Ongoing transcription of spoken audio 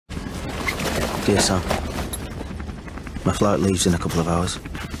Dear Sam, my flight leaves in a couple of hours.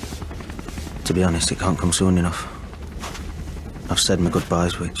 To be honest, it can't come soon enough. I've said my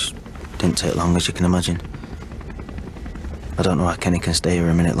goodbyes, which didn't take long, as you can imagine. I don't know how Kenny can stay here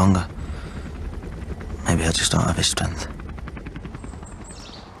a minute longer. Maybe I just don't have his strength.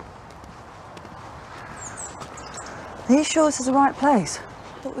 Are you sure this is the right place?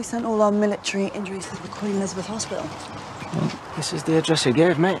 I thought we sent all our military injuries to the Queen Elizabeth Hospital. Well, this is the address he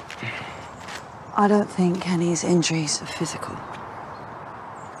gave, mate. I don't think Kenny's injuries are physical.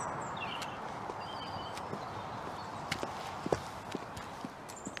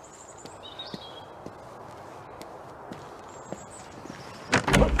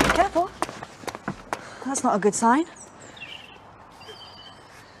 Careful. That's not a good sign.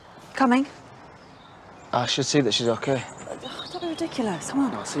 Coming. I should see that she's okay. Don't be ridiculous. Come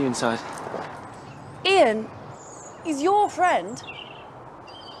on. I'll see you inside. Iain, he's your friend.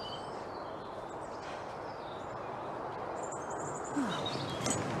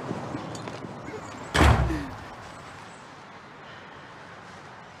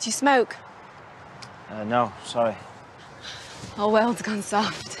 Do you smoke? No, sorry. Whole world's gone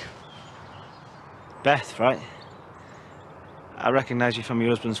soft. Beth, right? I recognise you from your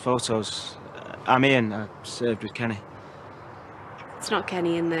husband's photos. I'm Iain. I served with Kenny. It's not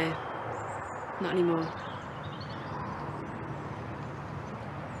Kenny in there. Not anymore.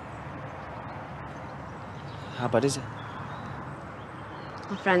 How bad is it?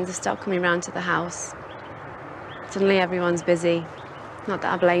 My friends have stopped coming round to the house. Suddenly everyone's busy. Not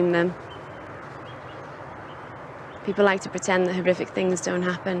that I blame them. People like to pretend that horrific things don't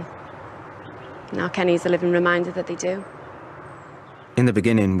happen. Now Kenny's a living reminder that they do. In the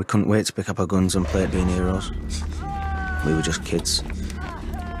beginning, we couldn't wait to pick up our guns and play at being heroes. We were just kids.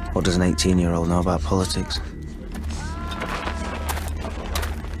 What does an 18-year-old know about politics?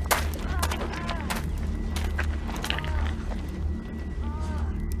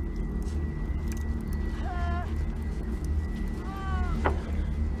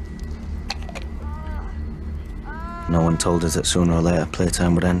 No one told us that sooner or later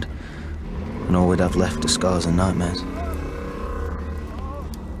playtime would end, and all we'd have left are scars and nightmares.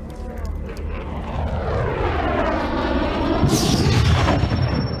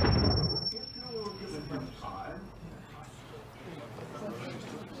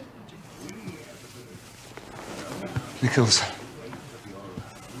 Nichols.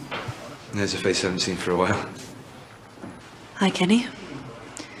 There's a face I haven't seen for a while. Hi, Kenny.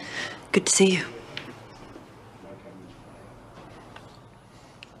 Good to see you.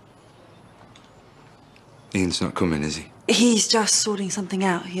 Ian's not coming, is he? He's just sorting something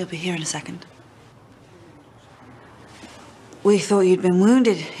out. He'll be here in a second. We thought you'd been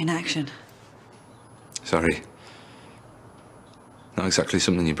wounded in action. Sorry. Not exactly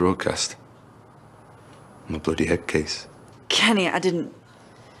something you broadcast. I'm a bloody head case. Kenny, I didn't...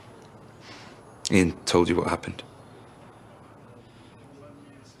 Iain told you what happened.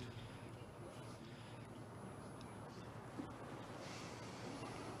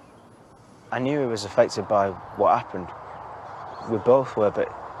 I knew he was affected by what happened. We both were, but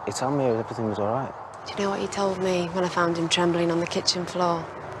he told me everything was all right. Do you know what he told me when I found him trembling on the kitchen floor?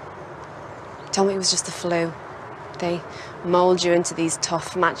 He told me it was just the flu. They mould you into these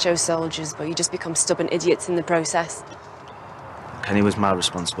tough, macho soldiers, but you just become stubborn idiots in the process. Kenny was my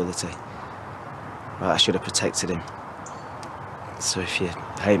responsibility. But I should have protected him. So if you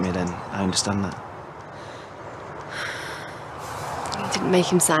hate me, then I understand that. You didn't make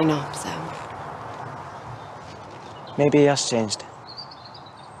him sign up, so... Maybe he has changed.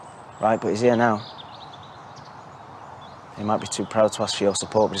 Right, but he's here now. He might be too proud to ask for your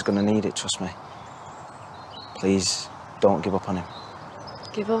support, but he's going to need it, trust me. Please, don't give up on him.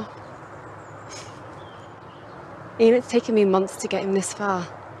 Give up? Ian, it's taken me months to get him this far.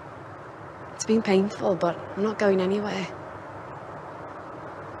 It's been painful, but I'm not going anywhere.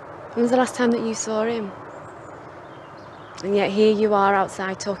 When was the last time that you saw him? And yet here you are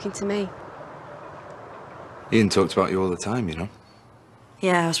outside talking to me. Iain talked about you all the time, you know?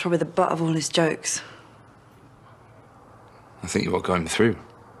 Yeah, I was probably the butt of all his jokes. I think you what got him through.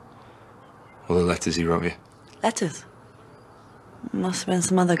 All the letters he wrote you. Letters? Must have been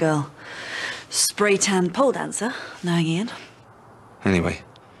some other girl. Spray-tanned pole dancer, knowing Iain. Anyway,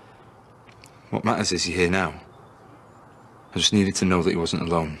 what matters is you're here now. I just needed to know that he wasn't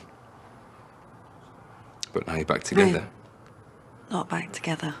alone. But now you're back together. No, not back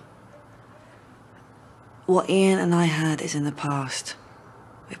together. What Iain and I had is in the past.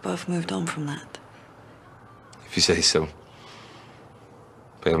 We've both moved on from that. If you say so.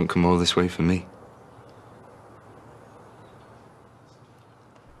 But you haven't come all this way for me.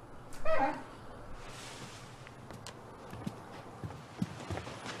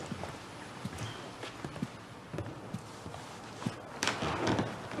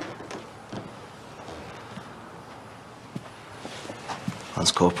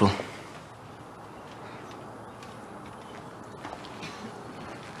 Lance Corporal.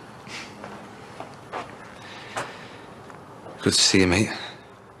 Good to see you, mate.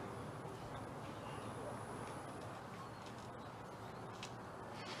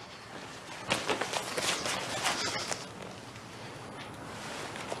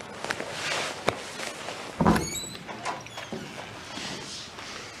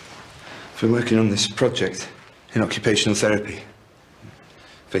 I've been working on this project in occupational therapy.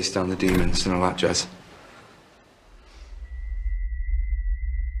 Face down the demons and all that jazz.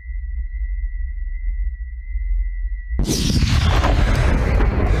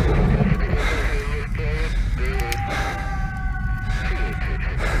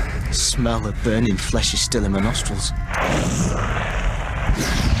 The smell of burning flesh is still in my nostrils.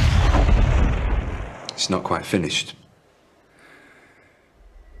 It's not quite finished.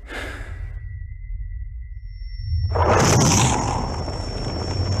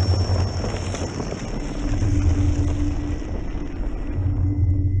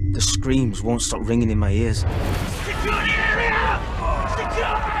 The screams won't stop ringing in my ears. Secure the area!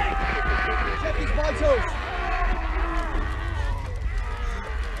 Secure! Check his vitals!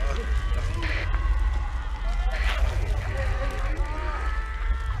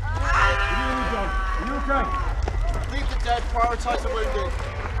 Are you okay? Leave the dead, prioritise the wounded.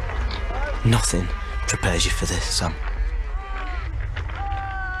 Nothing prepares you for this, Sam.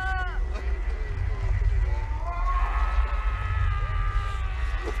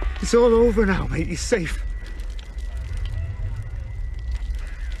 It's all over now, mate. You're safe.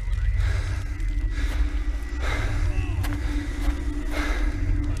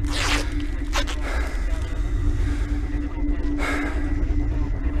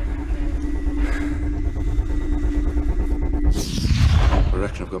 I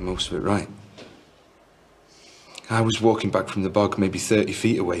reckon I've got most of it right. I was walking back from the bog maybe 30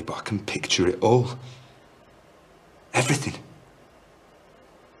 feet away, but I can picture it all. Everything.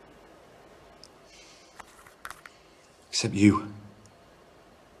 Except you.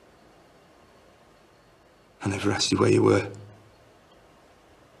 I never asked you where you were.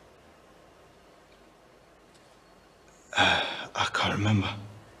 I can't remember.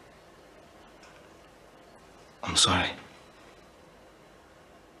 I'm sorry.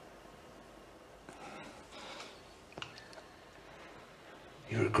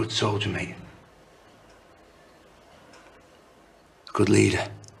 You're a good soldier, mate. A good leader.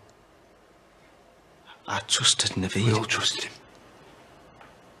 I trusted Naveed. We all trusted him.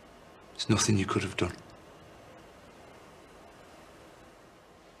 There's nothing you could have done.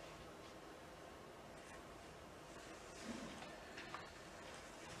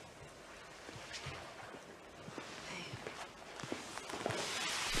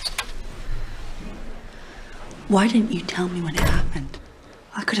 Why didn't you tell me when it happened?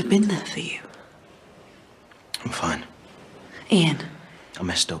 I could have been there for you. I'm fine. Iain. I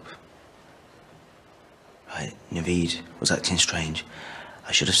messed up. Right, Naveed was acting strange.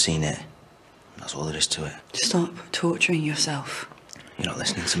 I should have seen it. That's all there is to it. Stop torturing yourself. You're not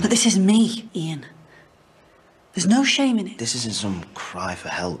listening to me. But this is me, Iain. There's no shame in it. This isn't some cry for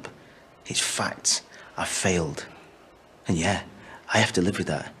help. It's facts. I failed. And yeah, I have to live with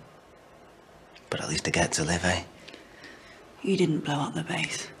that. But at least I get to live, eh? You didn't blow up the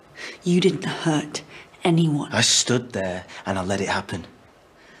base. You didn't hurt anyone. I stood there and I let it happen.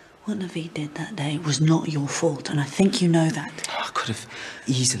 What Naveed did that day was not your fault, and I think you know that. I could have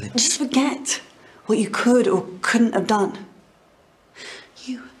easily... Just forget what you could or couldn't have done.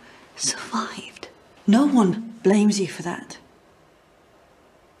 You survived. No one blames you for that.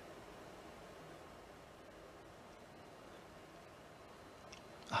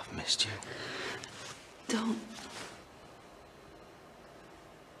 I've missed you. Don't.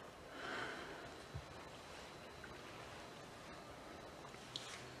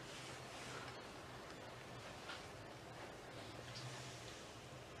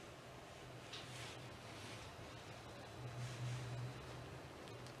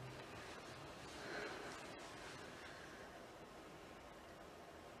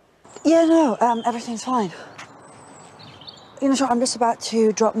 Yeah, no, everything's fine. You know, I'm just about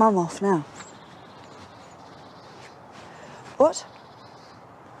to drop Mum off now. What?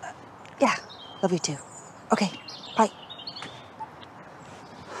 Yeah, love you too. Okay, bye.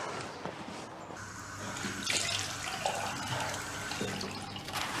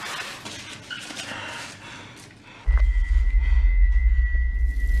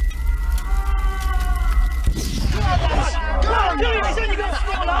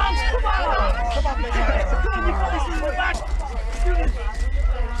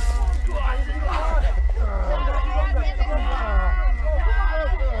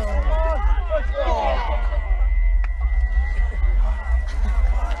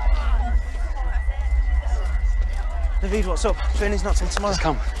 Naveed, what's up? Training's not till tomorrow. Just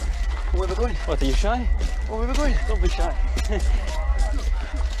come. Where are we going? What, are you shy? Where are we going? Don't be shy.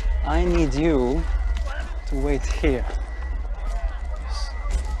 I need you to wait here.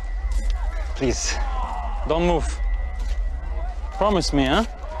 Please, don't move. Promise me, huh?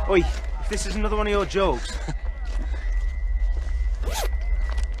 Oi, if this is another one of your jokes...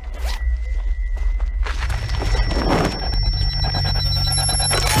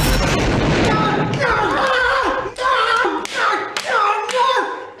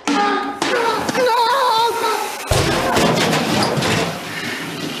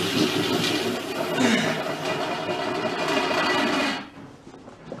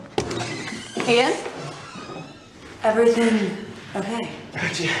 Iain? Everything okay?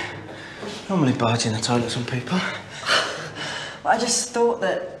 Do you normally barge in the toilets on people? Well, I just thought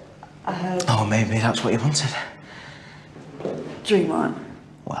that I heard... Oh, maybe that's what you wanted. Dream on.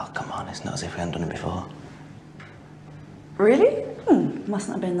 Well, come on, it's not as if we hadn't done it before. Really?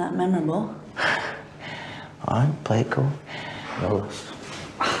 Mustn't have been that memorable. All right, play it cool. Yours.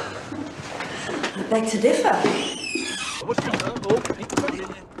 I beg to differ.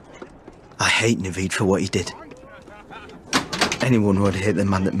 I hate Naveed for what he did. Anyone would hate the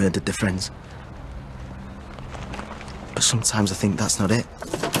man that murdered their friends. But sometimes I think that's not it.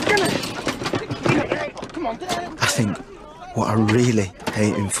 I think what I really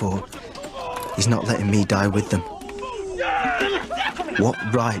hate him for is not letting me die with them. What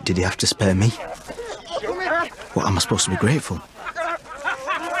right did he have to spare me? What, am I supposed to be grateful?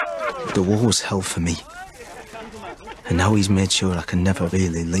 The war was hell for me. And now he's made sure I can never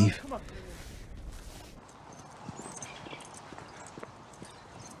really leave.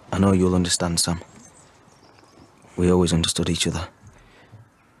 I know you'll understand, Sam. We always understood each other.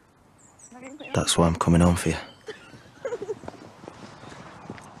 That's why I'm coming home for you.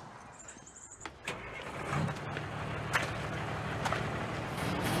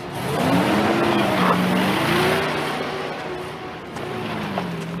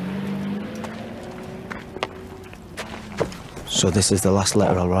 So this is the last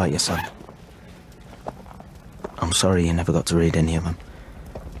letter I'll write you, Sam. I'm sorry you never got to read any of them.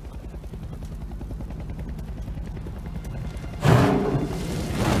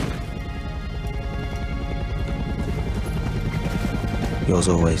 Yours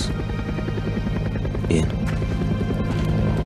always.